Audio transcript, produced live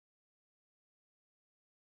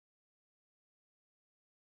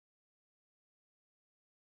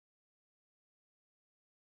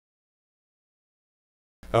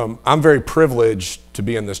I'm very privileged to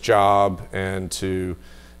be in this job and to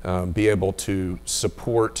be able to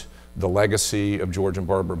support the legacy of George and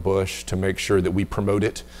Barbara Bush, to make sure that we promote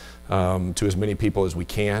it to as many people as we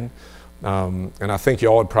can. And I think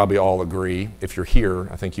y'all would probably all agree, if you're here,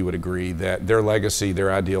 I think you would agree that their legacy,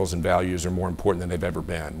 their ideals and values are more important than they've ever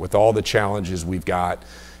been. With all the challenges we've got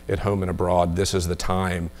at home and abroad, this is the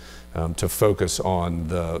time to focus on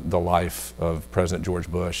the life of President George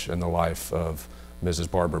Bush and the life of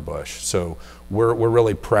Mrs. Barbara Bush. So we're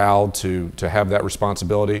really proud to have that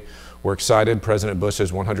responsibility. We're excited. President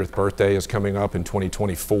Bush's 100th birthday is coming up in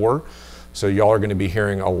 2024. So y'all are going to be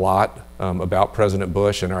hearing a lot about President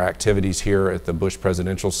Bush and our activities here at the Bush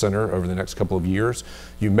Presidential Center over the next couple of years.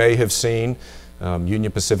 You may have seen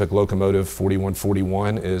Union Pacific Locomotive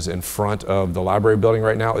 4141 is in front of the library building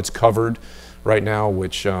right now. It's covered right now,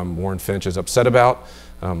 which Warren Finch is upset about.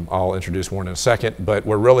 I'll introduce Warren in a second, but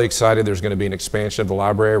we're really excited. There's going to be an expansion of the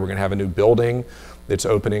library. We're going to have a new building that's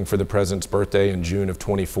opening for the President's birthday in June of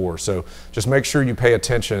 24. So just make sure you pay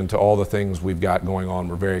attention to all the things we've got going on.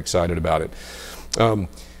 We're very excited about it.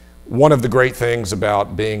 One of the great things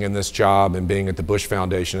about being in this job and being at the Bush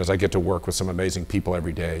Foundation is I get to work with some amazing people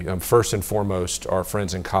every day. First and foremost, our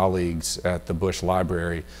friends and colleagues at the Bush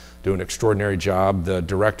Library do an extraordinary job. The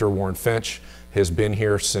director, Warren Finch, has been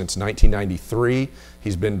here since 1993.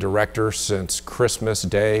 He's been director since Christmas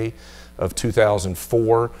Day of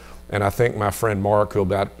 2004. And I think my friend Mark, who'll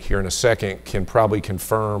be out here in a second, can probably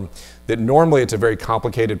confirm that normally it's a very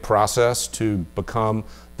complicated process to become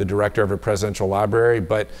the director of a presidential library,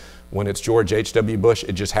 but when it's George H.W. Bush,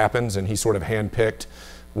 it just happens, and he sort of handpicked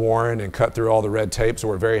Warren and cut through all the red tape, so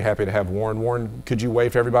we're very happy to have Warren. Warren, could you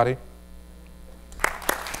wave to everybody?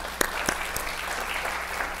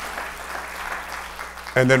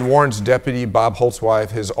 And then Warren's deputy, Bob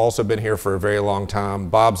Holtzwife, has also been here for a very long time.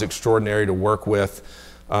 Bob's extraordinary to work with.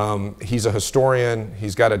 He's a historian.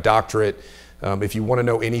 He's got a doctorate. If you want to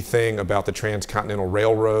know anything about the Transcontinental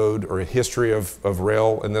Railroad or a history of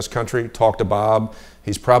rail in this country, talk to Bob.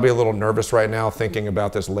 He's probably a little nervous right now thinking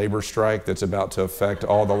about this labor strike that's about to affect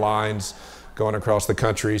all the lines going across the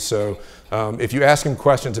country. So if you ask him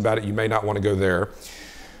questions about it, you may not want to go there.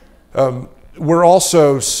 We're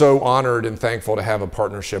also so honored and thankful to have a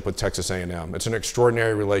partnership with Texas A&M. It's an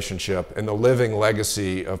extraordinary relationship, and the living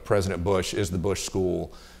legacy of President Bush is the Bush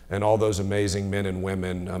School and all those amazing men and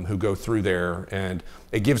women who go through there. And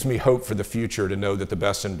it gives me hope for the future to know that the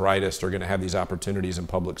best and brightest are going to have these opportunities in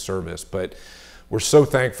public service. But we're so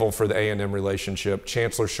thankful for the A&M relationship.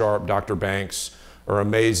 Chancellor Sharp, Dr. Banks are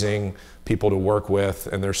amazing people to work with,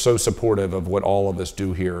 and they're so supportive of what all of us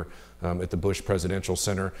do here at the Bush Presidential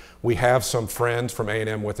Center. We have some friends from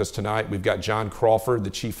A&M with us tonight. We've got John Crawford, the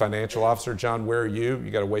Chief Financial Officer. John, where are you? You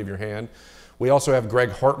got to wave your hand. We also have Greg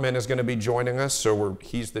Hartman is going to be joining us, so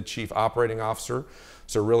he's the Chief Operating Officer,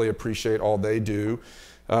 so really appreciate all they do.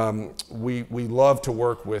 We love to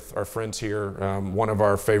work with our friends here. One of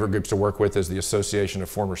our favorite groups to work with is the Association of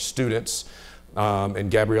Former Students, and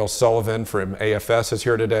Gabrielle Sullivan from AFS is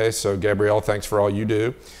here today, so Gabrielle, thanks for all you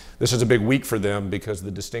do. This is a big week for them because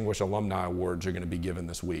the Distinguished Alumni Awards are going to be given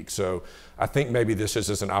this week. So I think maybe this is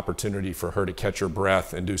just an opportunity for her to catch her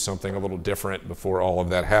breath and do something a little different before all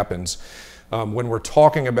of that happens. When we're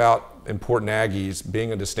talking about important Aggies,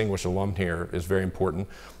 being a distinguished alum here is very important.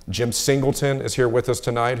 Jim Singleton is here with us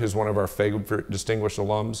tonight, who's one of our favorite distinguished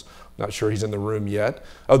alums. Not sure he's in the room yet.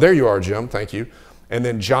 Oh, there you are, Jim. Thank you. And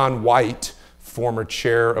then John White, former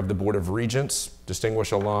chair of the Board of Regents,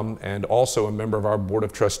 distinguished alum, and also a member of our Board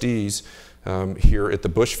of Trustees here at the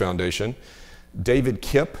Bush Foundation. David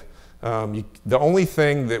Kipp. The only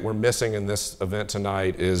thing that we're missing in this event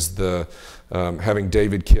tonight is the having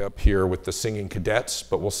David Kipp here with the Singing Cadets,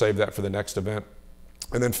 but we'll save that for the next event.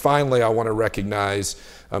 And then finally, I want to recognize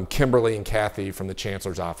Kimberly and Kathy from the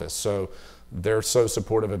Chancellor's Office. So they're so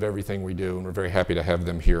supportive of everything we do, and we're very happy to have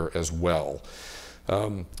them here as well.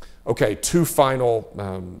 Okay, two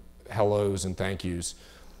final hellos and thank yous.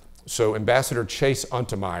 So Ambassador Chase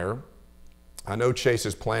Untermeyer, I know Chase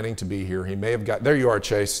is planning to be here. He may have got, there you are,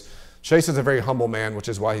 Chase. Chase is a very humble man, which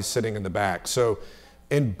is why he's sitting in the back. So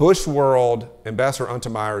in Bush world, Ambassador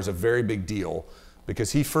Untermeyer is a very big deal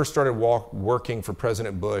because he first started working for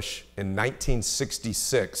President Bush in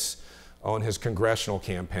 1966 on his congressional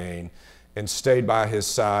campaign and stayed by his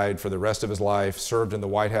side for the rest of his life, served in the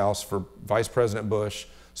White House for Vice President Bush,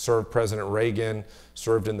 served President Reagan,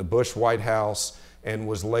 served in the Bush White House, and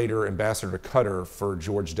was later Ambassador to Qatar for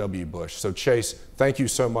George W. Bush. So Chase, thank you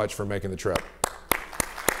so much for making the trip.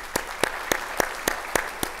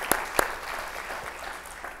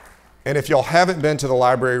 And if y'all haven't been to the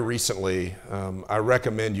library recently, I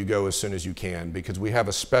recommend you go as soon as you can, because we have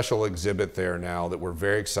a special exhibit there now that we're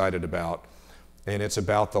very excited about. And it's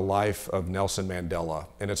about the life of Nelson Mandela.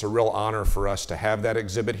 And it's a real honor for us to have that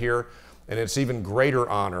exhibit here. And it's even greater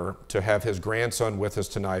honor to have his grandson with us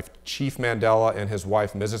tonight, Chief Mandela and his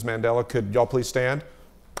wife, Mrs. Mandela. Could y'all please stand?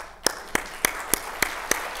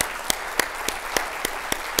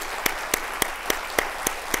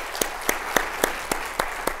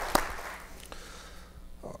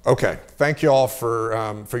 Okay, thank you all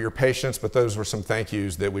for your patience, but those were some thank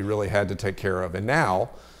yous that we really had to take care of. And now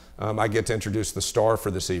I get to introduce the star for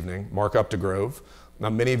this evening, Mark Updegrove. Now,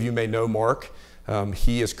 many of you may know Mark.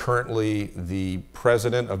 He is currently the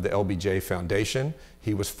president of the LBJ Foundation.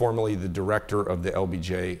 He was formerly the director of the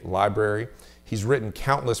LBJ Library. He's written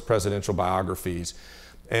countless presidential biographies.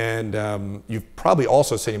 And you've probably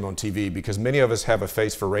also seen him on TV, because many of us have a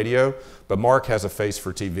face for radio, but Mark has a face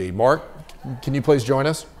for TV. Mark, can you please join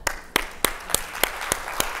us?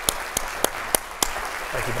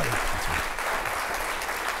 Thank you, buddy.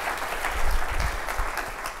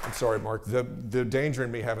 I'm sorry, Mark. The danger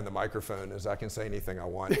in me having the microphone is I can say anything I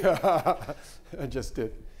want. I just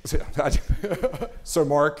did. So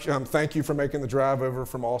Mark, thank you for making the drive over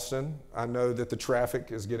from Austin. I know that the traffic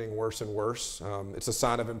is getting worse and worse. It's a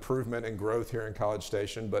sign of improvement and growth here in College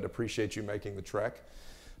Station, but appreciate you making the trek.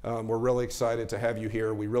 We're really excited to have you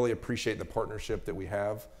here. We really appreciate the partnership that we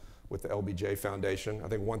have with the LBJ Foundation. I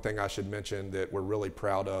think one thing I should mention that we're really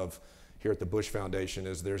proud of here at the Bush Foundation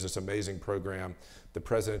is there's this amazing program, the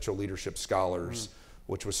Presidential Leadership Scholars,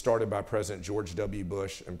 which was started by President George W.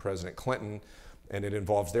 Bush and President Clinton. And it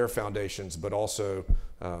involves their foundations, but also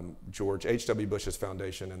George H.W. Bush's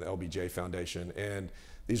foundation and the LBJ Foundation. And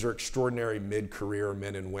these are extraordinary mid-career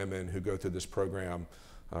men and women who go through this program.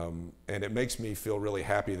 And it makes me feel really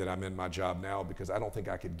happy that I'm in my job now, because I don't think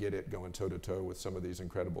I could get it going toe-to-toe with some of these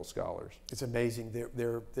incredible scholars. It's amazing.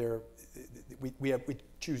 We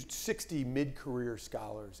choose 60 mid-career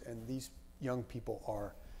scholars, and these young people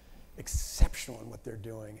are exceptional in what they're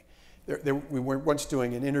doing. We were once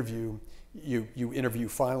doing an interview. You interview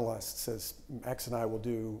finalists, as Max and I will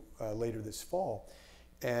do later this fall.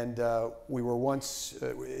 And we were once,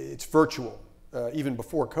 it's virtual. Even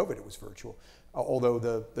before COVID, it was virtual. Although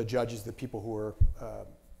the judges, the people who are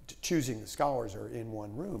choosing the scholars, are in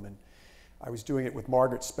one room. And I was doing it with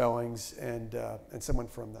Margaret Spellings and someone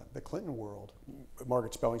from the Clinton world,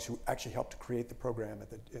 Margaret Spellings, who actually helped to create the program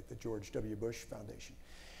at the George W. Bush Foundation.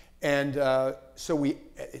 And so we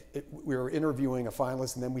were interviewing a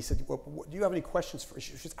finalist, and then we said, well, do you have any questions for her?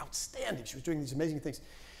 She was outstanding. She was doing these amazing things.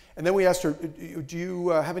 And then we asked her, do you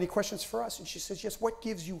have any questions for us? And she says, yes, what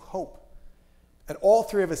gives you hope? And all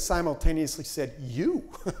three of us simultaneously said, you.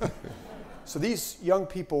 So these young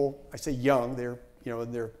people, I say young, they're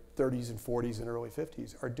in their 30s and 40s and early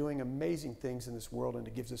 50s, are doing amazing things in this world, and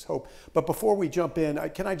it gives us hope. But before we jump in,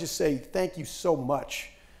 can I just say thank you so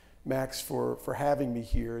much, Max, for having me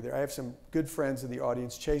here. I have some good friends in the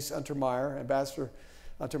audience. Chase Untermeyer, Ambassador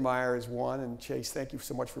Untermeyer is one, and Chase, thank you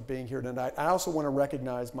so much for being here tonight. I also want to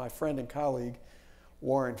recognize my friend and colleague,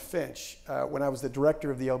 Warren Finch. When I was the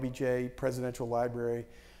director of the LBJ Presidential Library,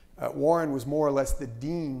 Warren was more or less the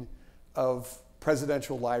dean of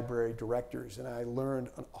Presidential Library directors, and I learned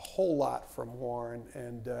a whole lot from Warren,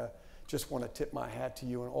 and just want to tip my hat to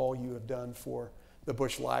you and all you have done for the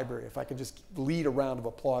Bush Library. If I could just lead a round of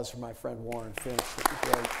applause for my friend Warren Finch, that'd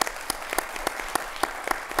be great.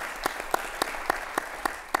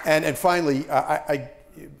 And finally,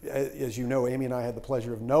 as you know, Amy and I had the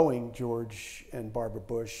pleasure of knowing George and Barbara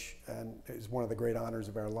Bush, and it was one of the great honors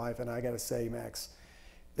of our life. And I got to say, Max,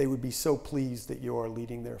 they would be so pleased that you are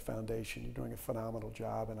leading their foundation. You're doing a phenomenal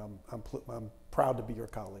job, and I'm proud to be your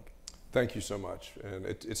colleague. Thank you so much, and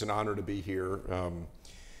it's an honor to be here.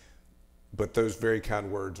 But those very kind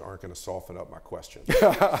words aren't going to soften up my questions.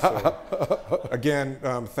 So, again,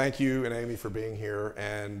 thank you and Amy for being here.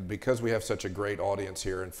 And because we have such a great audience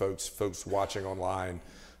here and folks watching online,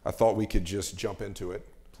 I thought we could just jump into it.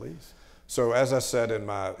 Please. So as I said in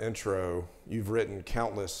my intro, you've written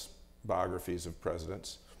countless biographies of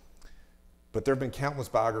presidents, but there have been countless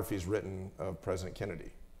biographies written of President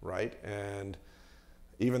Kennedy, right? And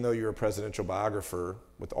even though you're a presidential biographer,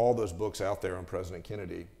 with all those books out there on President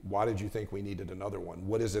Kennedy, why did you think we needed another one?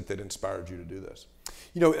 What is it that inspired you to do this?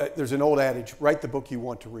 You know, there's an old adage, write the book you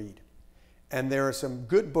want to read. And there are some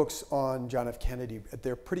good books on John F. Kennedy.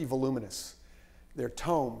 They're pretty voluminous. They're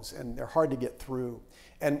tomes, and they're hard to get through.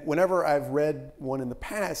 And whenever I've read one in the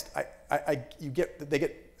past,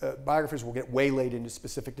 biographers will get waylaid into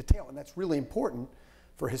specific detail, and that's really important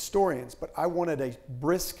for historians. But I wanted a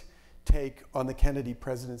brisk take on the Kennedy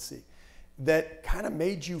presidency. that kind of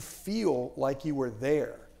made you feel like you were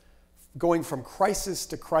there, going from crisis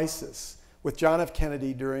to crisis with John F.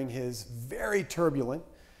 Kennedy during his very turbulent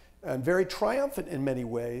and very triumphant in many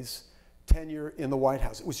ways tenure in the White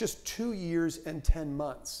House. It was just 2 years and 10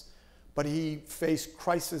 months, but he faced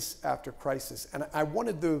crisis after crisis. And I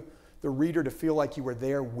wanted the reader to feel like you were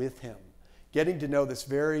there with him, getting to know this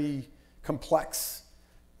very complex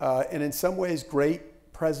and in some ways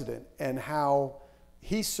great president and how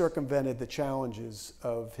he circumvented the challenges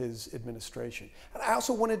of his administration. And I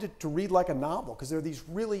also wanted it to read like a novel because there are these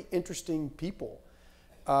really interesting people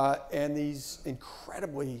and these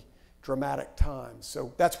incredibly dramatic times.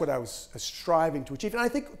 So that's what I was striving to achieve. And I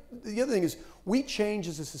think the other thing is we change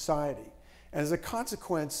as a society. And as a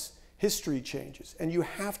consequence, history changes. And you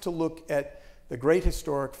have to look at the great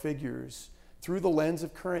historic figures through the lens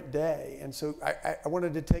of current day. And so I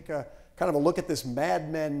wanted to take a kind of a look at this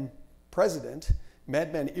Mad Men president,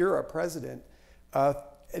 Mad Men era president,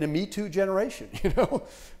 in a Me Too generation. You know,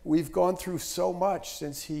 we've gone through so much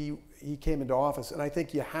since he came into office, and I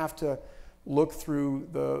think you have to look through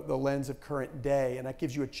the lens of current day, and that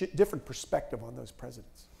gives you a different perspective on those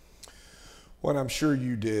presidents. Well, I'm sure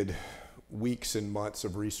you did weeks and months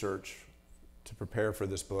of research to prepare for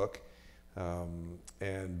this book,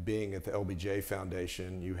 and being at the LBJ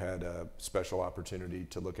Foundation, you had a special opportunity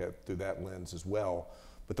to look at through that lens as well.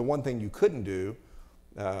 But the one thing you couldn't do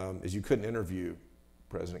is you couldn't interview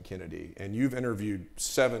President Kennedy. And you've interviewed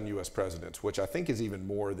 7 U.S. presidents, which I think is even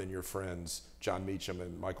more than your friends John Meacham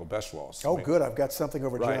and Michael Beschloss. Oh, good. I've got something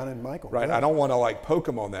over John and Michael. Right. Good. I don't want to like poke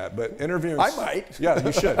them on that, but interviewing... I might. Yeah,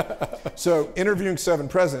 you should. So interviewing 7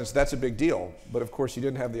 presidents, that's a big deal. But of course, you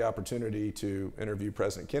didn't have the opportunity to interview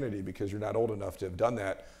President Kennedy because you're not old enough to have done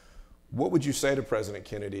that. What would you say to President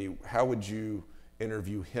Kennedy? How would you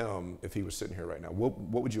interview him if he was sitting here right now? What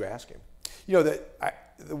would you ask him? You know,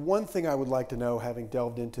 the one thing I would like to know, having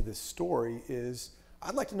delved into this story, is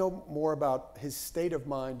I'd like to know more about his state of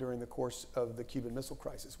mind during the course of the Cuban Missile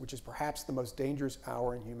Crisis, which is perhaps the most dangerous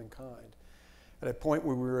hour in humankind. At a point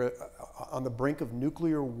where we were on the brink of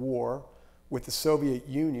nuclear war with the Soviet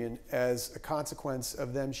Union as a consequence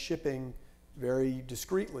of them shipping very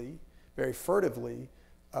discreetly, very furtively,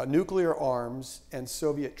 nuclear arms and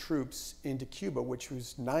Soviet troops into Cuba, which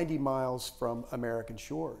was 90 miles from American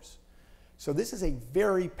shores. So this is a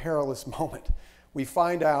very perilous moment. We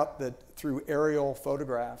find out that through aerial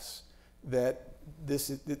photographs that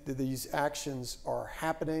these actions are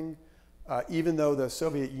happening, even though the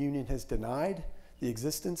Soviet Union has denied the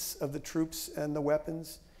existence of the troops and the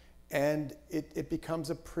weapons. And it becomes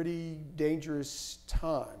a pretty dangerous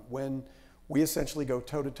time when we essentially go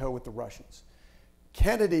toe-to-toe with the Russians.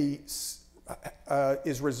 Kennedy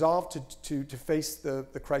is resolved to face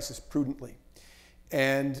the crisis prudently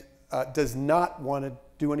and does not want to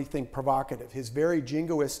do anything provocative. His very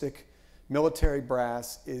jingoistic military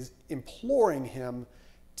brass is imploring him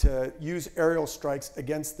to use aerial strikes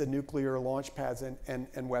against the nuclear launch pads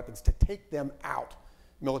and weapons, to take them out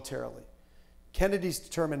militarily. Kennedy's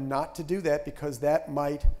determined not to do that because that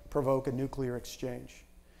might provoke a nuclear exchange.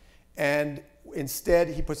 And instead,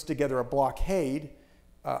 he puts together a blockade,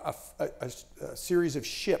 a series of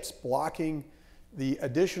ships blocking the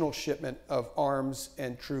additional shipment of arms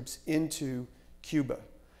and troops into Cuba.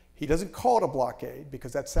 He doesn't call it a blockade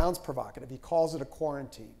because that sounds provocative. He calls it a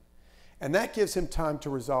quarantine. And that gives him time to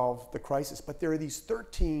resolve the crisis. But there are these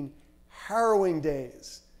 13 harrowing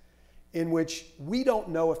days in which we don't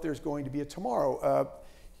know if there's going to be a tomorrow.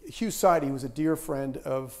 Hugh Sidey, who was a dear friend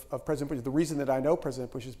of President Bush. The reason that I know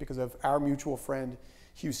President Bush is because of our mutual friend,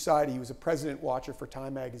 Hugh Sidey. He was a president watcher for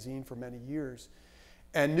Time magazine for many years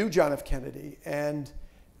and knew John F. Kennedy and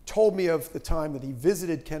told me of the time that he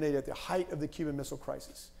visited Kennedy at the height of the Cuban Missile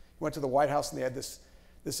Crisis. He went to the White House and they had this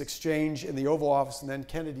exchange in the Oval Office, and then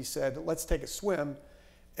Kennedy said, "Let's take a swim."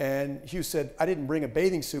 And Hugh said, "I didn't bring a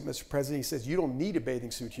bathing suit, Mr. President." He says, "You don't need a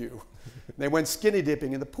bathing suit, Hugh." And they went skinny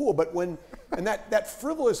dipping in the pool. But that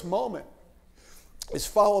frivolous moment is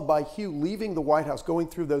followed by Hugh leaving the White House, going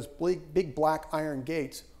through those big black iron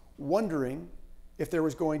gates, wondering if there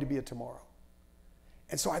was going to be a tomorrow.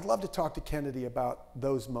 And so I'd love to talk to Kennedy about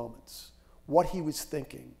those moments, what he was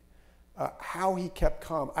thinking, how he kept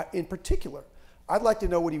calm. In particular, I'd like to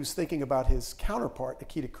know what he was thinking about his counterpart,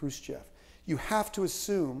 Nikita Khrushchev. You have to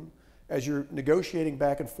assume, as you're negotiating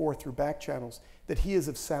back and forth through back channels, that he is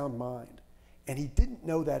of sound mind. And he didn't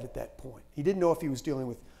know that at that point. He didn't know if he was dealing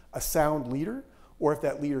with a sound leader or if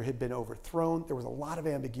that leader had been overthrown. There was a lot of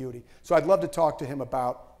ambiguity. So I'd love to talk to him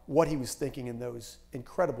about what he was thinking in those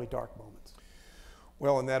incredibly dark moments.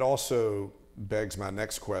 Well, and that also begs my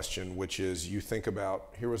next question, which is you think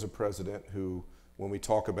about here was a president who when we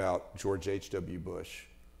talk about George H.W. Bush,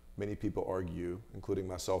 many people argue, including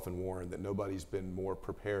myself and Warren, that nobody's been more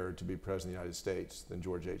prepared to be President of the United States than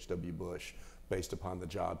George H.W. Bush, based upon the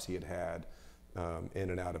jobs he had had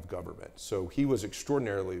in and out of government. So he was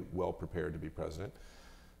extraordinarily well prepared to be president.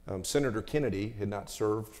 Senator Kennedy had not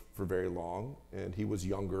served for very long, and he was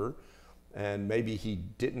younger, and maybe he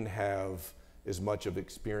didn't have as much of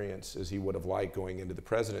experience as he would have liked going into the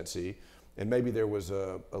presidency, and maybe there was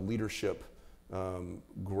a leadership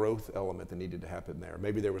growth element that needed to happen there.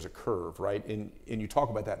 Maybe there was a curve, right? And you talk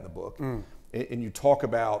about that in the book. And you talk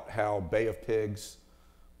about how Bay of Pigs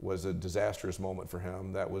was a disastrous moment for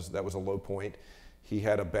him. That was a low point. He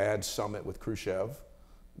had a bad summit with Khrushchev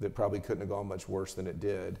that probably couldn't have gone much worse than it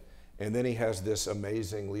did. And then he has this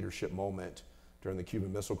amazing leadership moment during the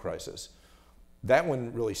Cuban Missile Crisis. That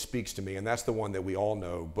one really speaks to me, and that's the one that we all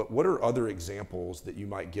know. But what are other examples that you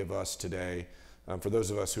might give us today, for those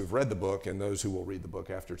of us who've read the book and those who will read the book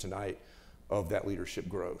after tonight, of that leadership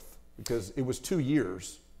growth? Because it was 2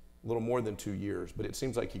 years, a little more than 2 years, but it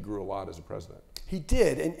seems like he grew a lot as a president. He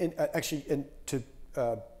did, and actually, and to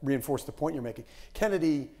reinforce the point you're making,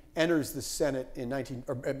 Kennedy enters the Senate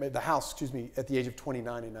the House, excuse me, at the age of 29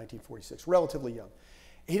 in 1946, relatively young.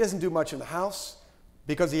 He doesn't do much in the House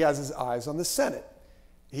because he has his eyes on the Senate.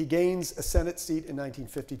 He gains a Senate seat in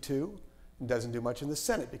 1952 and doesn't do much in the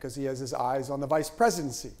Senate because he has his eyes on the vice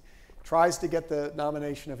presidency. Tries to get the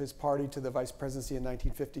nomination of his party to the vice presidency in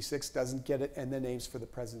 1956, doesn't get it, and then aims for the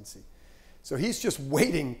presidency. So he's just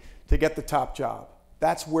waiting to get the top job.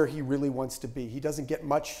 That's where he really wants to be. He doesn't get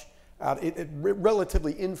much out.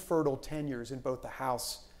 Relatively infertile tenures in both the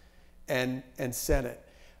House and Senate.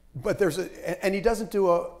 But and he doesn't do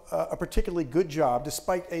a particularly good job,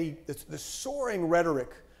 despite the soaring rhetoric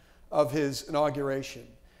of his inauguration,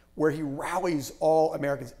 where he rallies all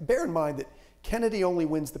Americans. Bear in mind that Kennedy only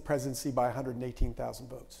wins the presidency by 118,000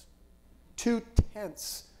 votes.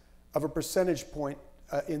 0.2 of a percentage point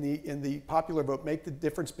in the popular vote make the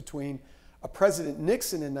difference between a President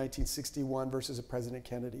Nixon in 1961 versus a President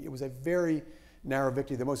Kennedy. It was a very narrow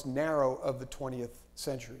victory, the most narrow of the 20th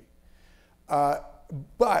century.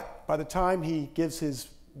 But by the time he gives his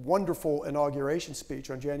wonderful inauguration speech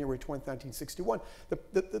on January 20th, 1961,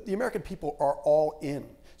 the American people are all in.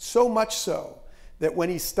 So much so that when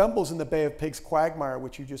he stumbles in the Bay of Pigs quagmire,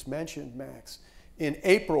 which you just mentioned, Max, in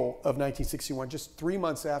April of 1961, just 3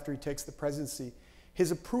 months after he takes the presidency,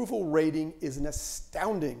 his approval rating is an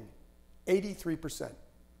astounding 83%.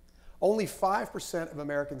 Only 5% of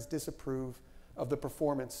Americans disapprove of the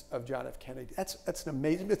performance of John F. Kennedy. That's an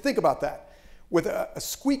amazing, think about that. With a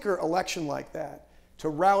squeaker election like that, to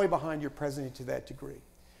rally behind your president to that degree.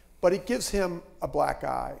 But it gives him a black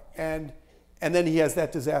eye. And then he has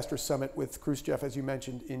that disastrous summit with Khrushchev, as you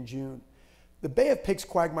mentioned, in June. The Bay of Pigs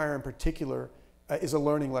quagmire in particular is a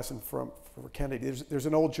learning lesson for Kennedy. There's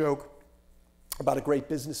an old joke about a great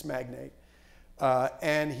business magnate.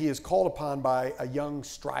 And he is called upon by a young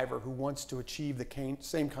striver who wants to achieve the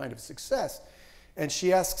same kind of success. And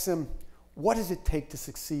she asks him, what does it take to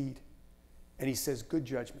succeed? And he says, good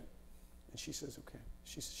judgment. And she says, okay.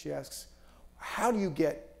 She asks, how do you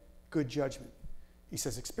get good judgment? He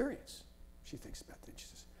says, experience. She thinks about that. She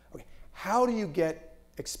says, okay, how do you get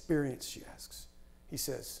experience, she asks. He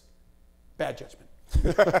says, bad judgment.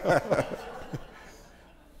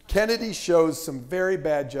 Kennedy shows some very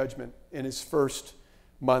bad judgment in his first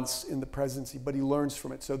months in the presidency, but he learns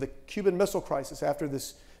from it. So the Cuban Missile Crisis, after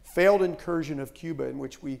this failed incursion of Cuba, in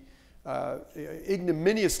which we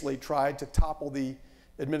ignominiously tried to topple the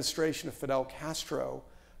administration of Fidel Castro,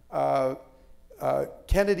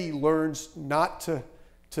 Kennedy learns not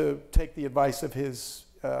to take the advice of his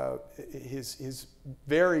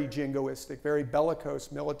very jingoistic, very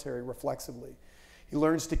bellicose military reflexively. He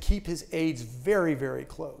learns to keep his aides very, very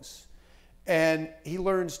close. And he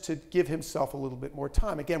learns to give himself a little bit more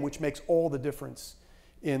time, again, which makes all the difference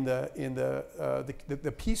in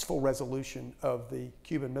the peaceful resolution of the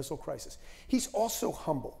Cuban Missile Crisis. He's also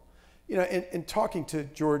humble. You know, in talking to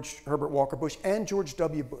George Herbert Walker Bush and George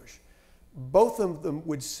W. Bush, both of them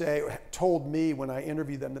told me when I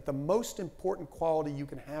interviewed them that the most important quality you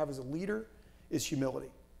can have as a leader is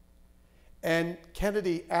humility. And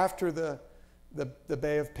Kennedy, after the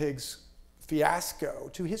Bay of Pigs fiasco,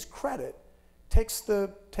 to his credit, takes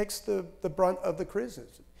the brunt of the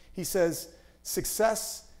criticism. He says,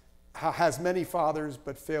 success has many fathers,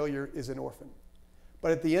 but failure is an orphan.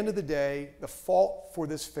 But at the end of the day, the fault for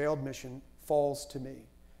this failed mission falls to me,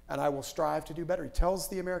 and I will strive to do better. He tells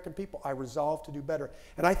the American people, I resolve to do better.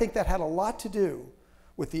 And I think that had a lot to do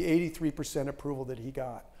with the 83% approval that he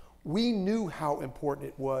got. We knew how important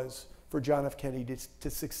it was for John F. Kennedy to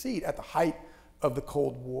succeed at the height of the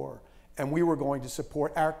Cold War. And we were going to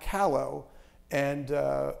support our callow and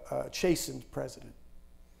chastened president.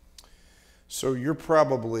 So you're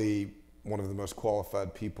probably one of the most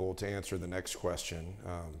qualified people to answer the next question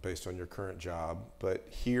based on your current job. But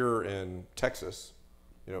here in Texas,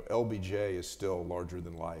 you know, LBJ is still larger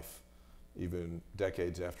than life, even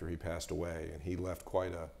decades after he passed away. And he left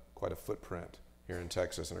quite a footprint here in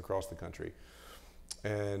Texas and across the country.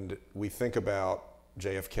 And we think about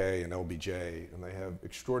JFK and LBJ, and they have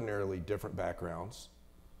extraordinarily different backgrounds,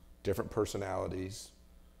 different personalities,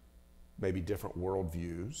 maybe different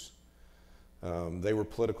worldviews. They were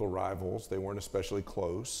political rivals. They weren't especially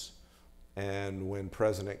close. And when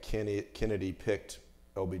President Kennedy picked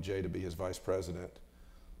LBJ to be his vice president,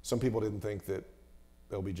 some people didn't think that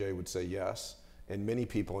LBJ would say yes. And many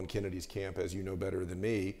people in Kennedy's camp, as you know better than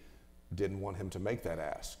me, didn't want him to make that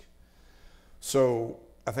ask. So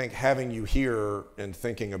I think having you here and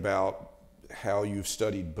thinking about how you've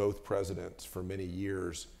studied both presidents for many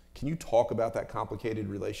years, can you talk about that complicated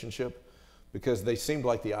relationship? Because they seemed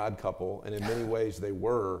like the odd couple, and in many ways they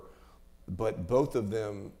were, but both of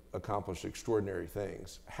them accomplished extraordinary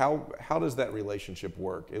things. How does that relationship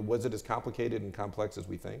work? Was it as complicated and complex as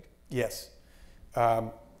we think? Yes.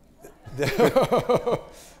 You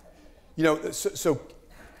know,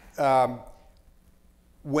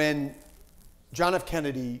 when John F.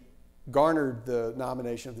 Kennedy garnered the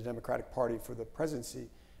nomination of the Democratic Party for the presidency,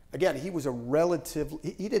 again, he was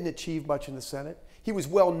he didn't achieve much in the Senate. He was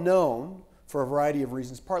well known for a variety of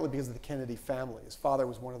reasons, partly because of the Kennedy family. His father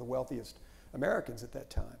was one of the wealthiest Americans at that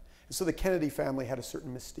time. And so the Kennedy family had a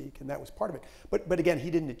certain mystique, and that was part of it. But again,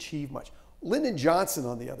 he didn't achieve much. Lyndon Johnson,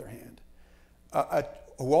 on the other hand,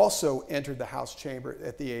 who also entered the House chamber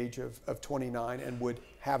at the age of 29 and would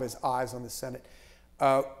have his eyes on the Senate,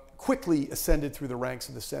 quickly ascended through the ranks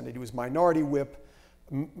of the Senate. He was minority whip,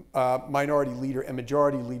 minority leader, and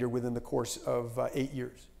majority leader within the course of 8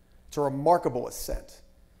 years. It's a remarkable ascent.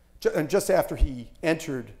 And just after he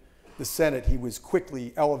entered the Senate, he was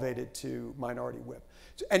quickly elevated to minority whip.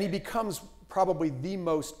 And he becomes probably the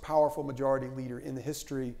most powerful majority leader in the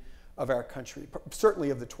history of our country,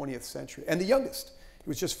 certainly of the 20th century, and the youngest. He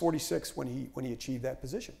was just 46 when he achieved that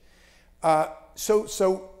position.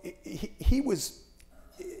 So he was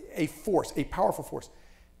a force, a powerful force.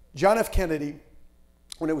 John F. Kennedy,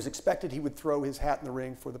 when it was expected he would throw his hat in the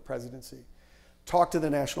ring for the presidency, talked to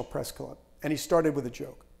the National Press Club, and he started with a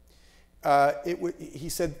joke. He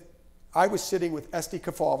said, I was sitting with Esty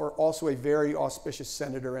Kefauver, also a very auspicious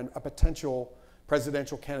senator and a potential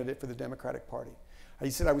presidential candidate for the Democratic Party.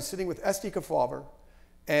 He said, I was sitting with Esty Kefauver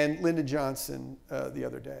and Lyndon Johnson the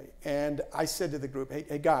other day. And I said to the group,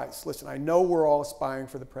 hey guys, listen, I know we're all aspiring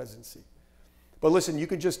for the presidency. But listen, you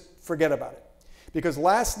can just forget about it. Because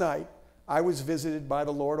last night, I was visited by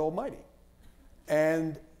the Lord Almighty.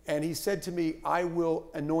 And he said to me, I will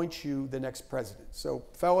anoint you the next president. So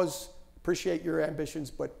fellas, appreciate your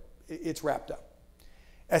ambitions, but it's wrapped up.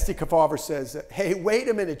 Esty Kefauver says, hey, wait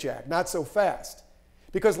a minute, Jack, not so fast.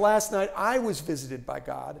 Because last night I was visited by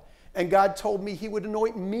God, and God told me he would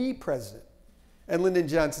anoint me president. And Lyndon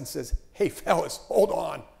Johnson says, hey, fellas, hold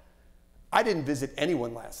on. I didn't visit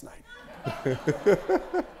anyone last night.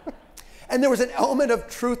 And there was an element of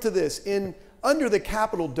truth to this. Under the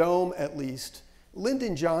Capitol dome, at least,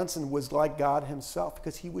 Lyndon Johnson was like God himself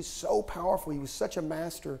because he was so powerful. He was such a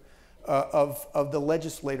master of the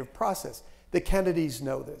legislative process. The Kennedys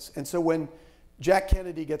know this. And so when Jack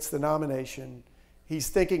Kennedy gets the nomination, he's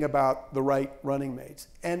thinking about the right running mates.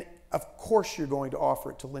 And of course you're going to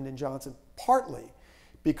offer it to Lyndon Johnson, partly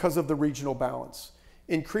because of the regional balance.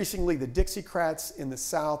 Increasingly, the Dixiecrats in the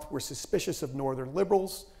South were suspicious of Northern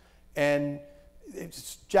liberals, and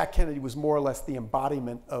Jack Kennedy was more or less the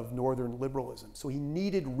embodiment of Northern liberalism. So he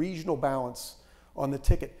needed regional balance on the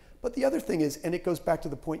ticket. But the other thing is, and it goes back to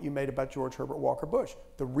the point you made about George Herbert Walker Bush,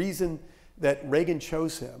 the reason that Reagan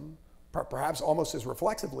chose him, perhaps almost as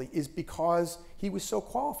reflexively, is because he was so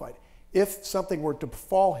qualified. If something were to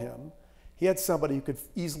befall him, he had somebody who could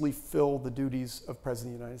easily fill the duties of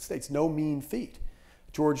President of the United States. No mean feat.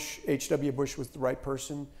 George H.W. Bush was the right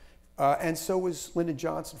person, and so was Lyndon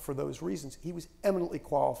Johnson for those reasons. He was eminently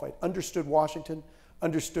qualified, understood Washington,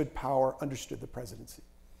 understood power, understood the presidency.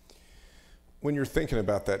 When you're thinking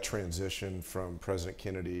about that transition from President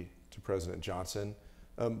Kennedy to President Johnson,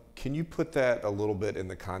 can you put that a little bit in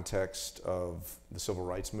the context of the Civil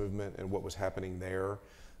Rights Movement and what was happening there,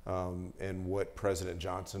 and what President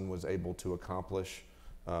Johnson was able to accomplish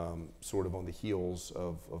sort of on the heels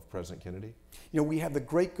of President Kennedy? You know, we have the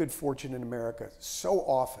great good fortune in America so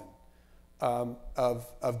often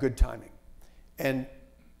of good timing. And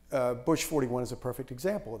Bush 41 is a perfect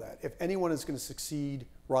example of that. If anyone is going to succeed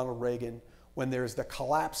Ronald Reagan when there's the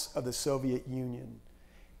collapse of the Soviet Union,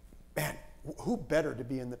 man, who better to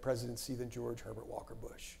be in the presidency than George Herbert Walker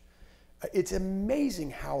Bush? It's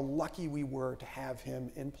amazing how lucky we were to have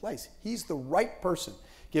him in place. He's the right person,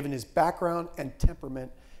 given his background and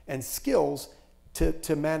temperament and skills,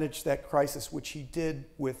 to manage that crisis, which he did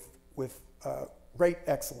with great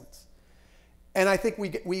excellence. And I think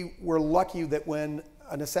we were lucky that when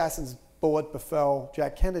an assassin's bullet befell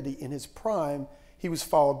Jack Kennedy in his prime, he was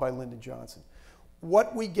followed by Lyndon Johnson.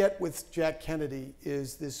 What we get with Jack Kennedy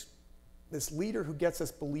is this leader who gets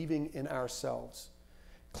us believing in ourselves.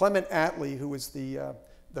 Clement Attlee, who was the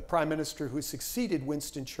prime minister who succeeded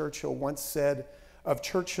Winston Churchill, once said of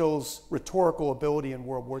Churchill's rhetorical ability in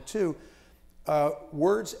World War II,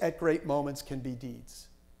 words at great moments can be deeds.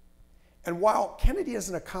 And while Kennedy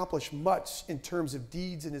doesn't accomplish much in terms of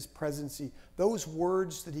deeds in his presidency, those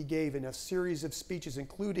words that he gave in a series of speeches,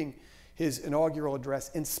 including his inaugural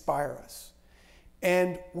address, inspire us.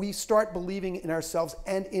 And we start believing in ourselves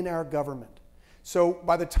and in our government. So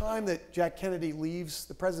by the time that Jack Kennedy leaves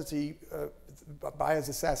the presidency by his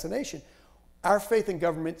assassination, our faith in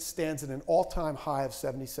government stands at an all-time high of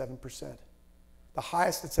 77%, the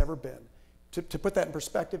highest it's ever been. To put that in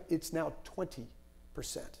perspective, it's now 20%.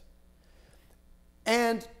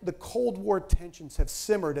 And the Cold War tensions have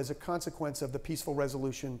simmered as a consequence of the peaceful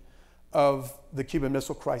resolution of the Cuban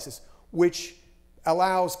Missile Crisis, which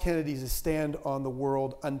allows Kennedy to stand on the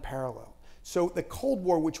world unparalleled. So the Cold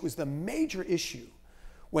War, which was the major issue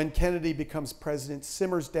when Kennedy becomes president,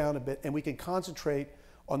 simmers down a bit, and we can concentrate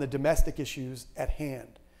on the domestic issues at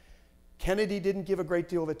hand. Kennedy didn't give a great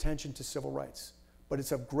deal of attention to civil rights, but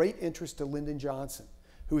it's of great interest to Lyndon Johnson,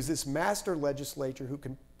 who is this master legislator who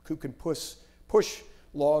can push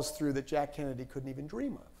laws through that Jack Kennedy couldn't even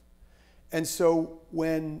dream of. And so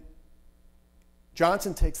when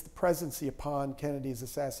Johnson takes the presidency upon Kennedy's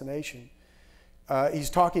assassination, he's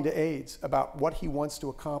talking to aides about what he wants to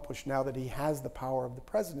accomplish now that he has the power of the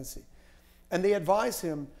presidency. And they advise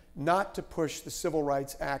him not to push the Civil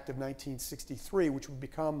Rights Act of 1963, which would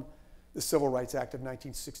become the Civil Rights Act of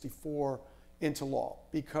 1964, into law,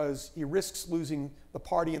 because he risks losing the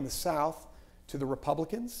party in the South to the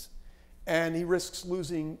Republicans, and he risks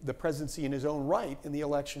losing the presidency in his own right in the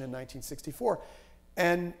election in 1964.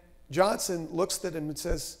 And Johnson looks at him and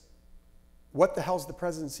says, what the hell's the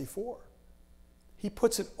presidency for? He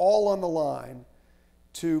puts it all on the line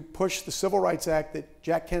to push the Civil Rights Act that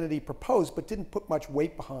Jack Kennedy proposed but didn't put much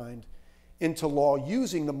weight behind into law,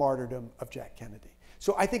 using the martyrdom of Jack Kennedy.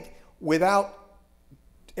 So I think without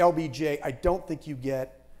LBJ, I don't think you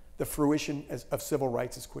get the fruition of civil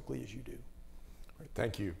rights as quickly as you do. Right,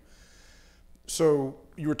 thank you. So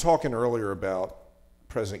you were talking earlier about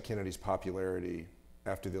President Kennedy's popularity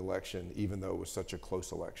after the election, even though it was such a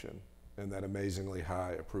close election, and that amazingly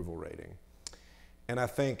high approval rating. And I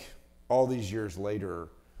think all these years later,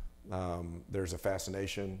 there's a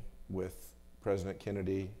fascination with President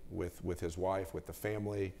Kennedy, with his wife, with the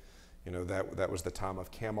family. You know, that was the time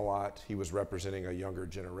of Camelot. He was representing a younger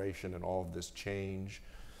generation and all of this change.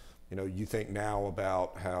 You know, you think now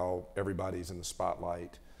about how everybody's in the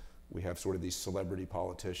spotlight. We have sort of these celebrity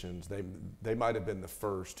politicians. They might have been the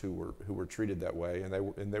first who were treated that way,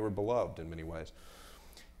 and they were beloved in many ways.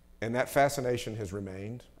 And that fascination has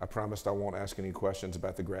remained. I promised I won't ask any questions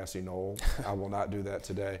about the grassy knoll. I will not do that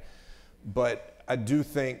today. But I do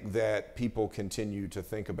think that people continue to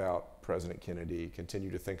think about President Kennedy,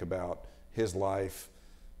 continue to think about his life,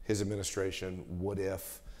 his administration, what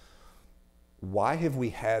if. Why have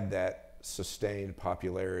we had that sustained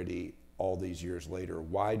popularity all these years later?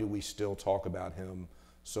 Why do we still talk about him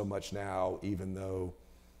so much now, even though,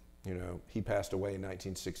 you know, he passed away in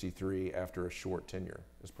 1963 after a short tenure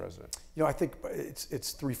as president? You know, I think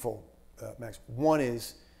it's threefold, Max. One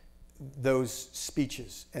is those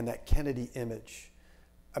speeches and that Kennedy image.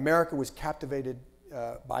 America was captivated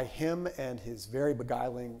by him and his very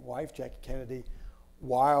beguiling wife, Jackie Kennedy,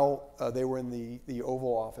 while they were in the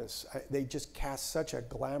Oval Office. They just cast such a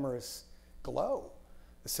glamorous glow,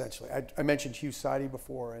 essentially. I mentioned Hugh Sidey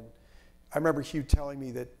before, and I remember Hugh telling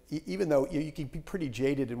me that even though you can be pretty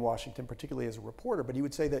jaded in Washington, particularly as a reporter, but he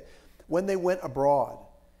would say that when they went abroad,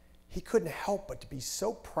 he couldn't help but to be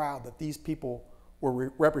so proud that these people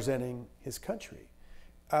were representing his country.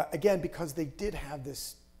 Again, because they did have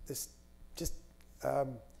this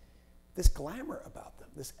glamour about them,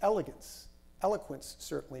 this eloquence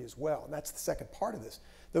certainly as well. And that's the second part of this.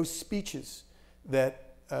 Those speeches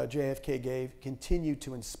that JFK gave continue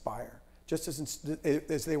to inspire. Just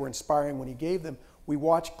as they were inspiring when he gave them, we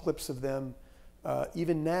watch clips of them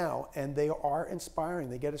even now, and they are inspiring.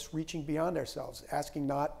 They get us reaching beyond ourselves, asking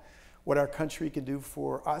not what our country can do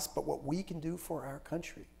for us, but what we can do for our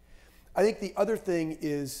country. I think the other thing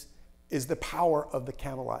is the power of the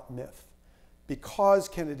Camelot myth. Because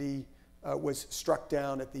Kennedy was struck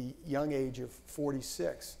down at the young age of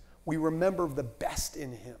 46, we remember the best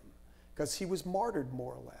in him because he was martyred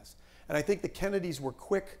more or less. And I think the Kennedys were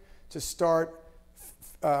quick to start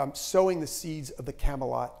sowing the seeds of the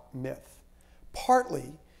Camelot myth,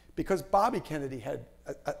 partly because Bobby Kennedy had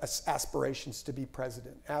aspirations to be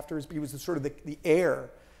president. He was sort of the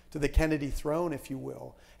heir to the Kennedy throne, if you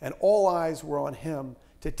will, and all eyes were on him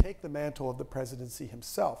to take the mantle of the presidency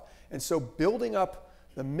himself. And so building up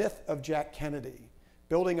the myth of Jack Kennedy,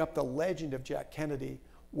 building up the legend of Jack Kennedy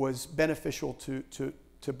was beneficial to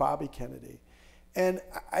Bobby Kennedy. And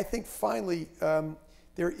I think finally,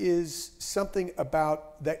 there is something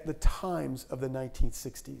about the times of the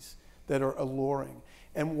 1960s that are alluring.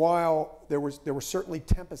 And while there were certainly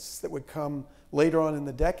tempests that would come later on in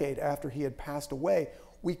the decade after he had passed away,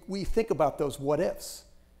 we think about those what ifs.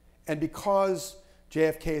 And because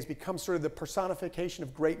JFK has become sort of the personification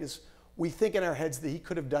of greatness, we think in our heads that he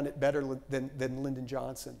could have done it better than Lyndon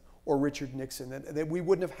Johnson or Richard Nixon, and that we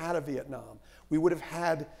wouldn't have had a Vietnam. We would have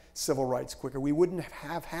had civil rights quicker. We wouldn't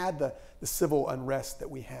have had the civil unrest that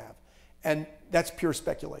we have. And that's pure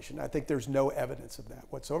speculation. I think there's no evidence of that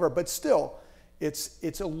whatsoever. But still,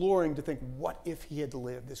 it's alluring to think, what if he had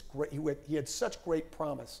lived? He had such great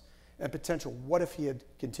promise and potential. What if he had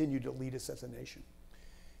continued to lead us as a nation?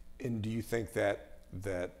 And do you think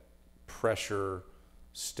that pressure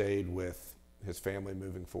stayed with his family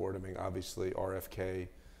moving forward? I mean, obviously RFK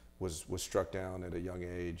was struck down at a young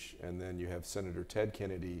age, and then you have Senator Ted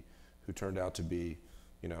Kennedy, who turned out to be,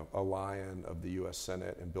 a lion of the U.S.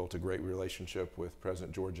 Senate and built a great relationship with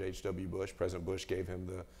President George H.W. Bush. President Bush gave him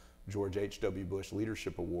the George H.W. Bush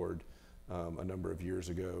Leadership Award a number of years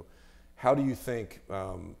ago. How do you think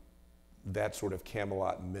that sort of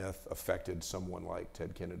Camelot myth affected someone like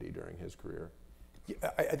Ted Kennedy during his career?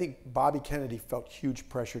 I think Bobby Kennedy felt huge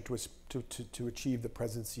pressure to achieve the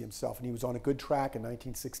presidency himself, and he was on a good track in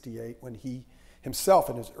 1968 when he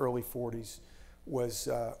himself, in his early 40s, was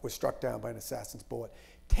struck down by an assassin's bullet.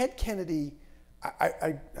 Ted Kennedy,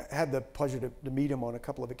 I had the pleasure to meet him on a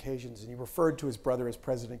couple of occasions, and he referred to his brother as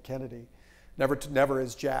President Kennedy, never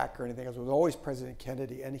as Jack or anything else. It was always President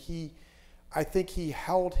Kennedy, and I think he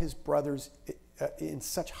held his brothers in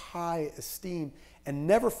such high esteem and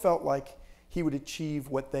never felt like he would achieve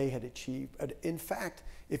what they had achieved. In fact,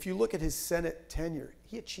 if you look at his Senate tenure,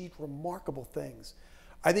 he achieved remarkable things.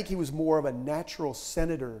 I think he was more of a natural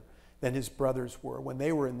senator than his brothers were when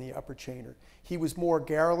they were in the upper chamber. He was more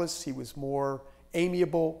garrulous, he was more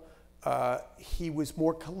amiable, he was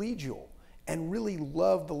more collegial, and really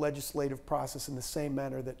loved the legislative process in the same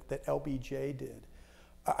manner that LBJ did.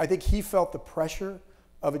 I think he felt the pressure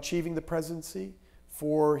of achieving the presidency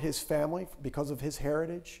for his family because of his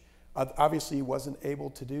heritage. Obviously, he wasn't able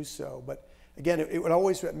to do so. But again, it would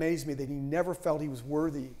always amaze me that he never felt he was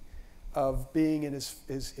worthy of being in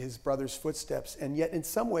his brother's footsteps, and yet in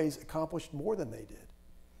some ways accomplished more than they did.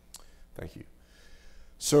 Thank you.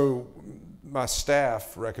 So my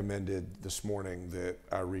staff recommended this morning that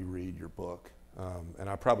I reread your book. And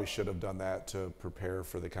I probably should have done that to prepare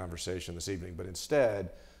for the conversation this evening, but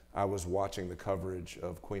instead I was watching the coverage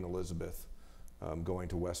of Queen Elizabeth going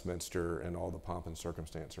to Westminster and all the pomp and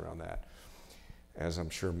circumstance around that, as I'm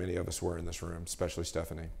sure many of us were in this room, especially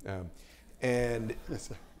Stephanie. And yes,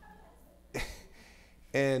 sir.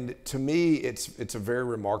 And to me, it's a very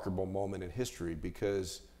remarkable moment in history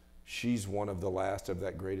because she's one of the last of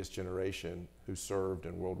that greatest generation who served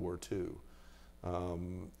in World War II.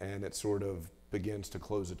 And it sort of begins to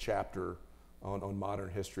close a chapter on modern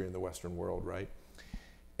history in the Western world, right?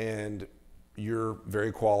 And you're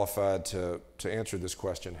very qualified to answer this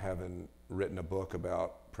question, having written a book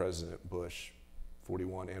about President Bush,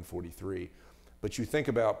 41 and 43. But you think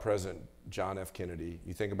about President John F. Kennedy,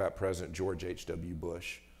 you think about President George H.W.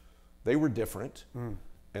 Bush. They were different,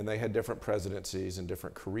 and they had different presidencies and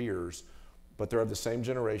different careers, but they're of the same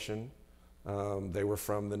generation. They were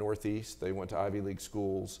from the Northeast, they went to Ivy League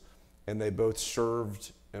schools, and they both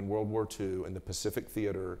served in World War II in the Pacific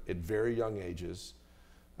Theater at very young ages,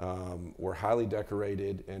 were highly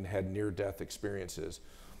decorated, and had near-death experiences.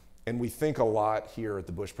 And we think a lot here at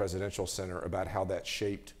the Bush Presidential Center about how that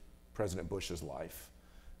shaped President Bush's life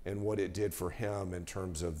and what it did for him in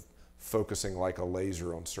terms of focusing like a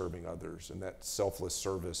laser on serving others and that selfless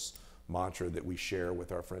service mantra that we share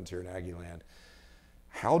with our friends here in Aggieland.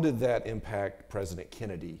 How did that impact President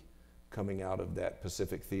Kennedy coming out of that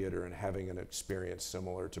Pacific Theater and having an experience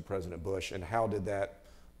similar to President Bush, and how did that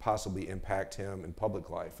possibly impact him in public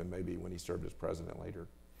life and maybe when he served as president later?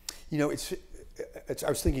 You know, I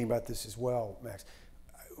was thinking about this as well, Max.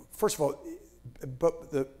 First of all,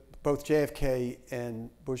 both JFK and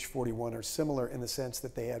Bush 41 are similar in the sense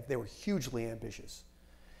that they were hugely ambitious.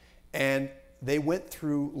 And they went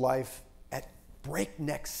through life at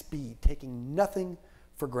breakneck speed, taking nothing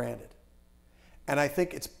for granted. And I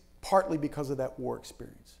think it's partly because of that war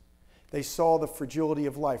experience. They saw the fragility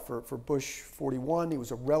of life. For Bush 41, he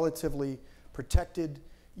was a relatively protected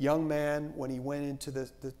young man when he went into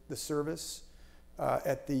the service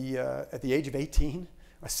at the age of 18,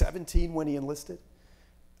 or 17 when he enlisted.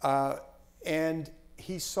 And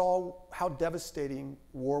he saw how devastating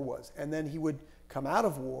war was. And then he would come out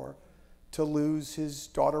of war to lose his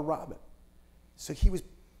daughter Robin. So he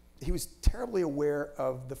was terribly aware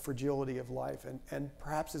of the fragility of life and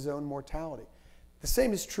perhaps his own mortality. The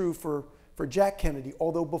same is true for Jack Kennedy,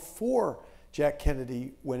 although before Jack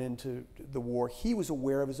Kennedy went into the war, he was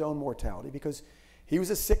aware of his own mortality because he was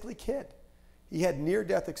a sickly kid. He had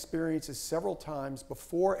near-death experiences several times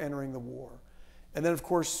before entering the war. And then, of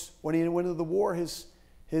course, when he went into the war,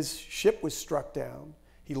 his ship was struck down.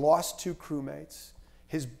 He lost 2 crewmates.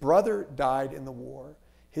 His brother died in the war.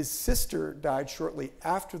 His sister died shortly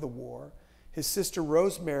after the war. His sister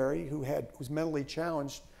Rosemary, who was mentally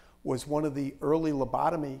challenged, was one of the early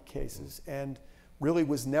lobotomy cases and really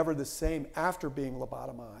was never the same after being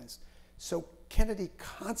lobotomized. So Kennedy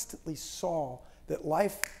constantly saw that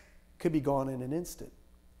life could be gone in an instant.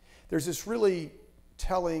 There's this really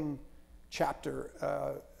telling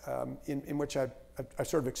chapter in which I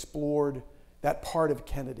sort of explored that part of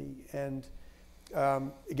Kennedy. And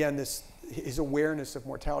again, his awareness of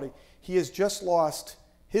mortality. He has just lost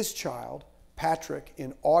his child, Patrick,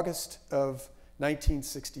 in August of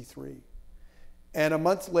 1963. And a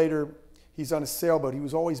month later, he's on a sailboat. He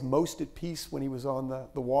was always most at peace when he was on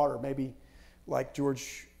the water, maybe like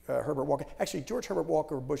George Herbert Walker. Actually, George Herbert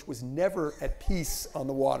Walker Bush was never at peace on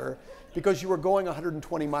the water because you were going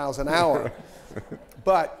 120 miles an hour.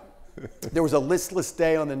 But there was a listless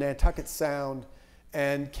day on the Nantucket Sound,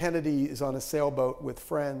 and Kennedy is on a sailboat with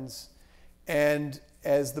friends. And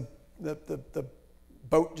as the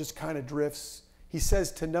boat just kind of drifts, he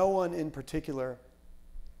says to no one in particular,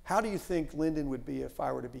 "How do you think Lyndon would be if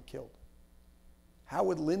I were to be killed? How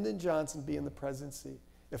would Lyndon Johnson be in the presidency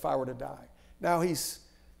if I were to die?" Now he's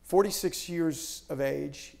 46 years of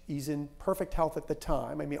age. He's in perfect health at the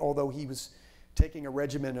time. I mean, although he was taking a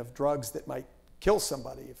regimen of drugs that might kill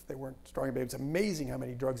somebody if they weren't strong. It's amazing how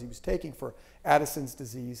many drugs he was taking for Addison's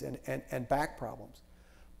disease and back problems.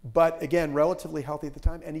 But again, relatively healthy at the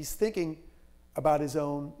time, and he's thinking about his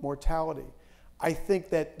own mortality. I think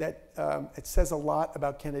that it says a lot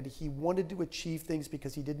about Kennedy. He wanted to achieve things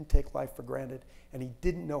because he didn't take life for granted, and he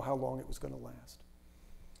didn't know how long it was going to last.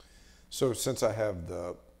 So since I have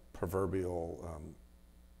the proverbial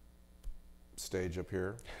stage up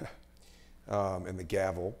here and the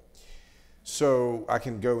gavel, so I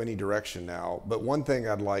can go any direction now. But one thing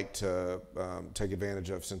I'd like to take advantage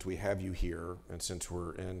of, since we have you here and since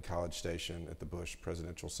we're in College Station at the Bush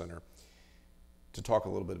Presidential Center, to talk a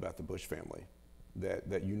little bit about the Bush family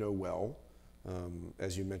that you know well.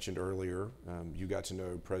 As you mentioned earlier, you got to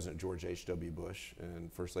know President George H.W. Bush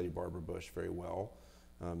and First Lady Barbara Bush very well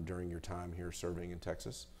during your time here serving in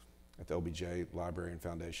Texas at the LBJ Library and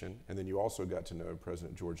Foundation. And then you also got to know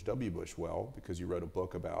President George W. Bush well because you wrote a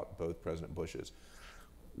book about both President Bushes.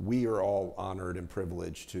 We are all honored and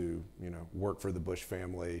privileged to, work for the Bush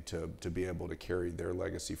family, to be able to carry their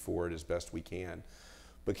legacy forward as best we can.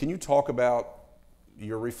 But can you talk about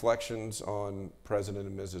your reflections on President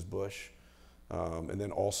and Mrs. Bush, and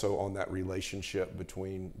then also on that relationship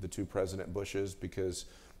between the 2 President Bushes, because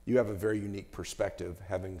you have a very unique perspective,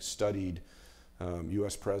 having studied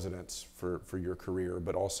U.S. presidents for your career,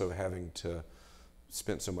 but also having to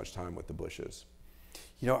spend so much time with the Bushes.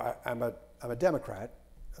 I'm a Democrat.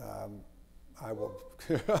 I will.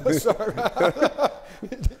 Sorry.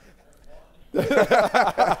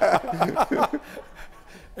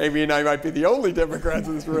 Amy and I might be the only Democrats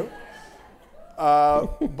in this room.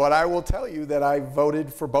 But I will tell you that I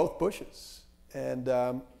voted for both Bushes. And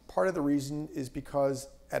part of the reason is because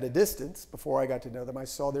at a distance, before I got to know them, I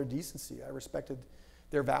saw their decency. I respected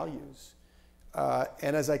their values.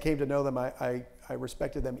 And as I came to know them, I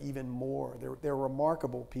respected them even more. They're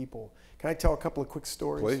remarkable people. Can I tell a couple of quick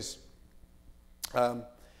stories? Please.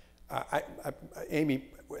 Amy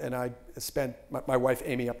and I spent, my wife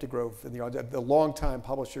Amy Updegrove, the longtime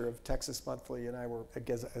publisher of Texas Monthly, and I were,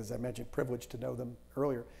 as I mentioned, privileged to know them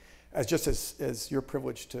earlier. as your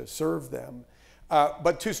privilege to serve them.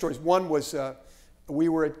 But two stories. One was we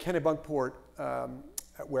were at Kennebunkport,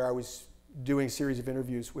 where I was doing a series of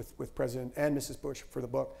interviews with President and Mrs. Bush for the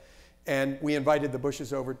book. And we invited the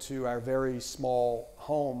Bushes over to our very small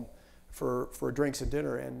home for drinks and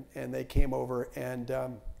dinner. And they came over. And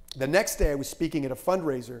the next day I was speaking at a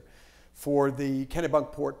fundraiser for the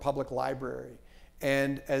Kennebunkport Public Library.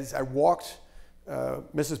 And as I walked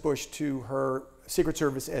Mrs. Bush to her Secret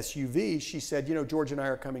Service SUV, she said, you know, George and I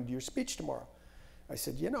are coming to your speech tomorrow. I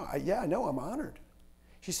said, you know, yeah, I know, I'm honored.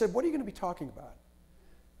 She said, what are you going to be talking about?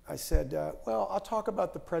 I said, well, I'll talk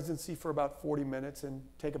about the presidency for about 40 minutes and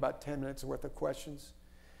take about 10 minutes worth of questions.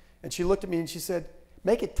 And she looked at me and she said,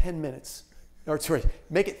 make it 10 minutes. Or sorry,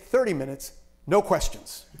 make it 30 minutes, no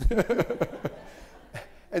questions.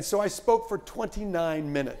 And so I spoke for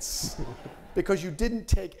 29 minutes because you didn't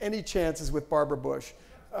take any chances with Barbara Bush.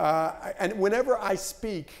 And whenever I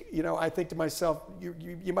speak, you know, I think to myself,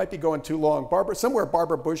 you might be going too long. Somewhere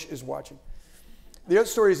Barbara Bush is watching. The other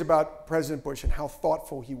story is about President Bush and how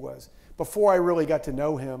thoughtful he was. Before I really got to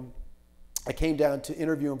know him, I came down to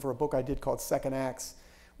interview him for a book I did called Second Acts,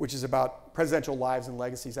 which is about presidential lives and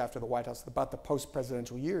legacies after the White House, about the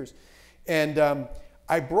post-presidential years. And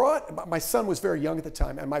I brought, my son was very young at the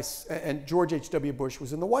time, and George H.W. Bush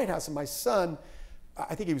was in the White House, and my son,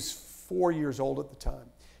 I think he was 4 years old at the time,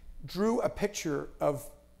 drew a picture of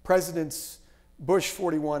Presidents Bush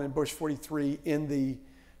 41 and Bush 43 in the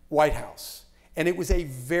White House. And it was a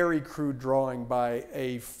very crude drawing by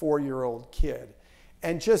a 4-year-old kid.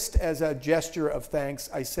 And just as a gesture of thanks,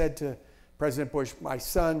 I said to President Bush, my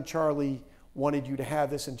son, Charlie, wanted you to have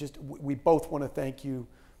this, and we both want to thank you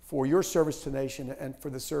for your service to the nation and for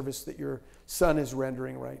the service that your son is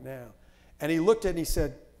rendering right now. And he looked at it and he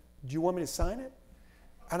said, do you want me to sign it?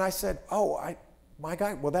 And I said, oh, my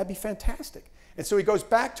God, well, that'd be fantastic. And so he goes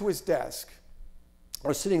back to his desk. I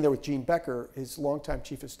was sitting there with Gene Becker, his longtime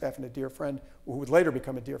chief of staff and a dear friend, who would later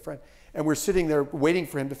become a dear friend. And we're sitting there waiting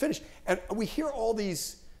for him to finish. And we hear all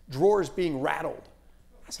these drawers being rattled.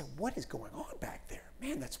 I said, what is going on back there?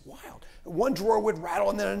 Man, that's wild. One drawer would rattle,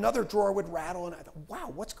 and then another drawer would rattle. And I thought,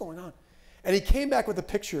 wow, what's going on? And he came back with a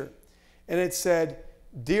picture, and it said,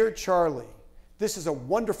 Dear Charlie, this is a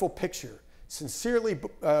wonderful picture. Sincerely,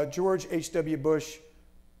 George H.W. Bush,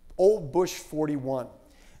 Old Bush 41.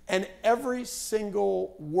 And every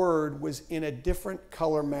single word was in a different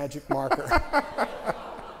color magic marker.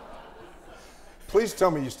 Please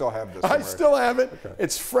tell me you still have this. I still have it. Okay.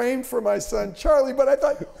 It's framed for my son, Charlie. But I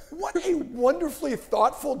thought, what a wonderfully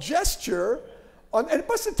thoughtful gesture. And it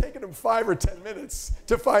must have taken him 5 or 10 minutes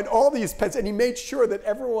to find all these pens. And he made sure that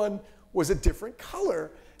everyone was a different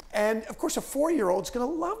color. And of course, a 4-year-old is going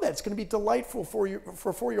to love that. It's going to be delightful for a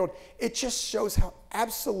 4-year-old. It just shows how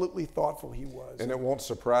absolutely thoughtful he was. And it won't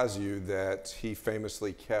surprise you that he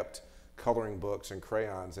famously kept coloring books and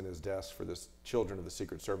crayons in his desk for the children of the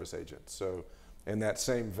Secret Service agents. So in that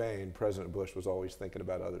same vein, President Bush was always thinking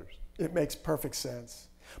about others. It makes perfect sense.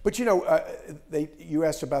 But you know, you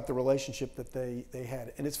asked about the relationship that they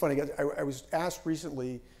had. And it's funny, I was asked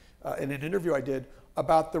recently in an interview I did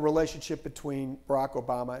about the relationship between Barack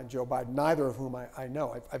Obama and Joe Biden, neither of whom I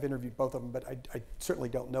know. I've interviewed both of them, but I certainly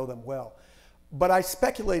don't know them well. But I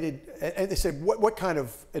speculated, and they said, what kind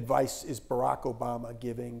of advice is Barack Obama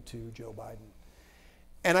giving to Joe Biden?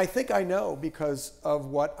 And I think I know because of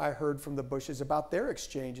what I heard from the Bushes about their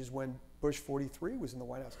exchanges when Bush 43 was in the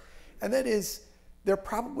White House. And that is, they're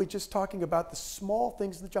probably just talking about the small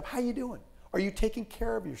things in the job. How you doing? Are you taking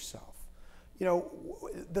care of yourself? You know,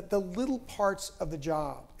 the little parts of the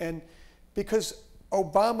job. And because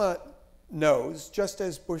Obama knows, just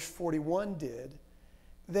as Bush 41 did,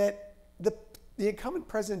 that the incumbent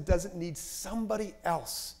president doesn't need somebody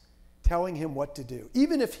else telling him what to do.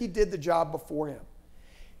 Even if he did the job before him,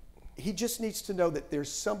 he just needs to know that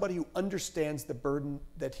there's somebody who understands the burden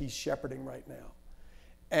that he's shepherding right now,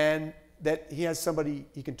 and that he has somebody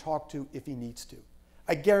he can talk to if he needs to.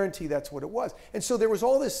 I guarantee that's what it was. And so there was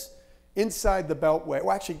all this inside the Beltway,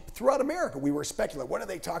 well, actually throughout America, we were speculating, what are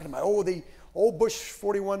they talking about? Oh, the old Bush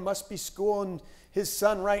 41 must be schooling his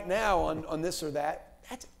son right now on this or that.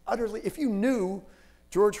 That's utterly, if you knew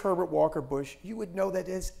George Herbert Walker Bush, you would know that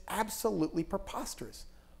is absolutely preposterous,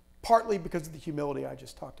 partly because of the humility I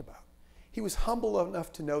just talked about. He was humble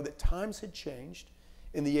enough to know that times had changed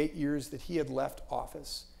in the 8 years that he had left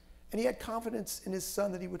office, and he had confidence in his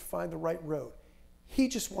son that he would find the right road. He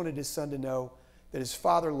just wanted his son to know that his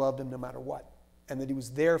father loved him no matter what, and that he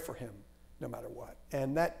was there for him no matter what.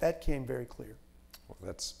 And that came very clear. Well,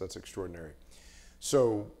 that's extraordinary.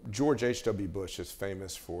 So George H.W. Bush is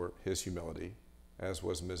famous for his humility, as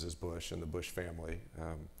was Mrs. Bush and the Bush family.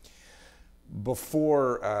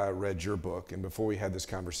 Before I read your book and before we had this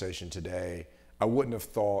conversation today, I wouldn't have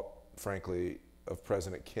thought, frankly, of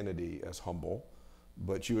President Kennedy as humble,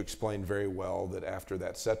 but you explained very well that after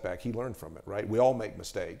that setback, he learned from it, right? We all make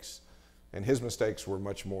mistakes, and his mistakes were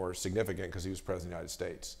much more significant because he was President of the United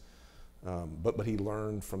States. But he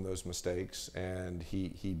learned from those mistakes, and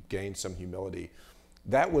he gained some humility.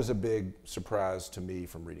 That was a big surprise to me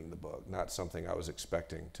from reading the book, not something I was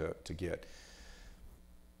expecting to get.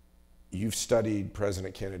 You've studied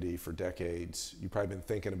President Kennedy for decades. You've probably been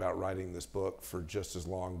thinking about writing this book for just as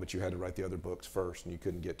long, but you had to write the other books first and you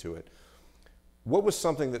couldn't get to it. What was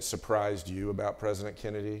something that surprised you about President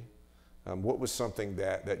Kennedy? What was something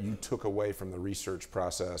that you took away from the research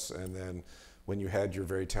process, and then when you had your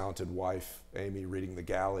very talented wife, Amy, reading The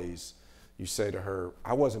Galleys, you say to her,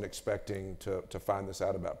 I wasn't expecting to find this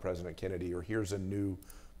out about President Kennedy, or here's a new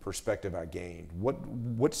perspective I gained.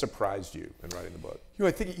 What surprised you in writing the book? You know,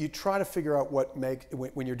 I think you try to figure out what makes,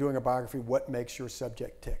 when you're doing a biography, what makes your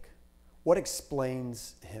subject tick? What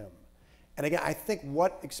explains him? And again, I think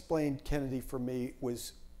what explained Kennedy for me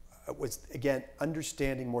was again,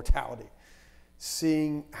 understanding mortality,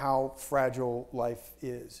 seeing how fragile life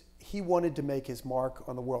is. He wanted to make his mark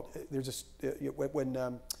on the world. There's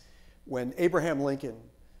when Abraham Lincoln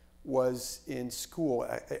was in school,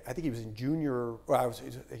 I think he was in junior, well,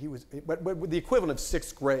 he was the equivalent of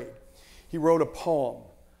 6th grade. He wrote a poem.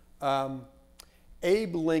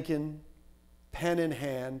 Abe Lincoln, pen in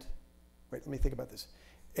hand. Wait, let me think about this.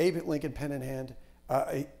 Abe Lincoln, pen in hand.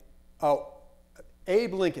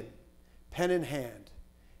 Abe Lincoln, pen in hand.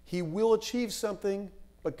 He will achieve something,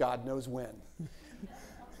 but God knows when.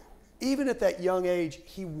 Even at that young age,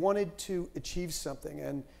 he wanted to achieve something.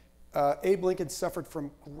 And Abe Lincoln suffered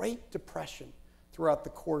from great depression throughout the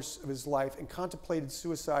course of his life and contemplated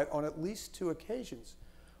suicide on at least 2 occasions.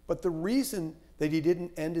 But the reason that he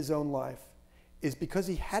didn't end his own life is because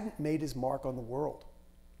he hadn't made his mark on the world,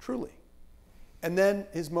 truly. And then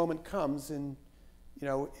his moment comes in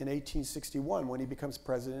 1861 when he becomes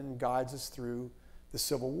president and guides us through the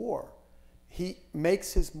Civil War. He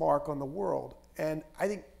makes his mark on the world. And I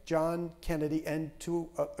think John Kennedy, and to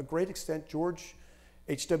a great extent George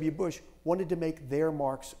H.W. Bush, wanted to make their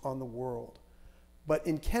marks on the world. But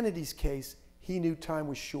in Kennedy's case, he knew time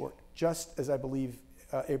was short, just as I believe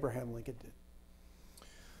Abraham Lincoln did.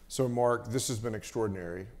 So Mark, this has been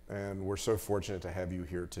extraordinary, and we're so fortunate to have you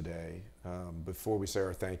here today. Before we say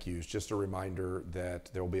our thank yous, just a reminder that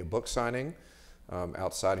there will be a book signing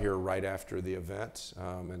outside here right after the event,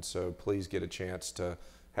 and so please get a chance to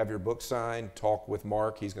have your book signed, talk with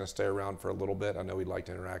Mark. He's going to stay around for a little bit. I know he'd like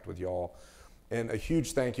to interact with y'all. And a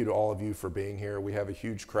huge thank you to all of you for being here. We have a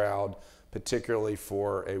huge crowd, particularly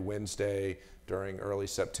for a Wednesday during early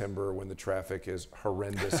September when the traffic is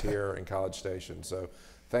horrendous here in College Station. So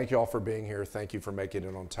thank you all for being here. Thank you for making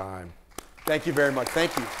it on time. Thank you very much.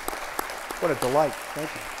 Thank you. What a delight. Thank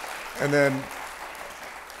you. And then,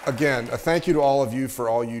 again, a thank you to all of you for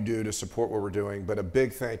all you do to support what we're doing, but a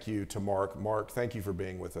big thank you to Mark. Mark, thank you for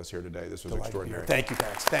being with us here today. This was extraordinary. Thank you,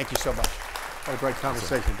 Max. Thank you so much. What a great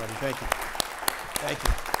conversation, buddy. Thank you. Thank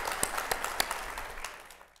you.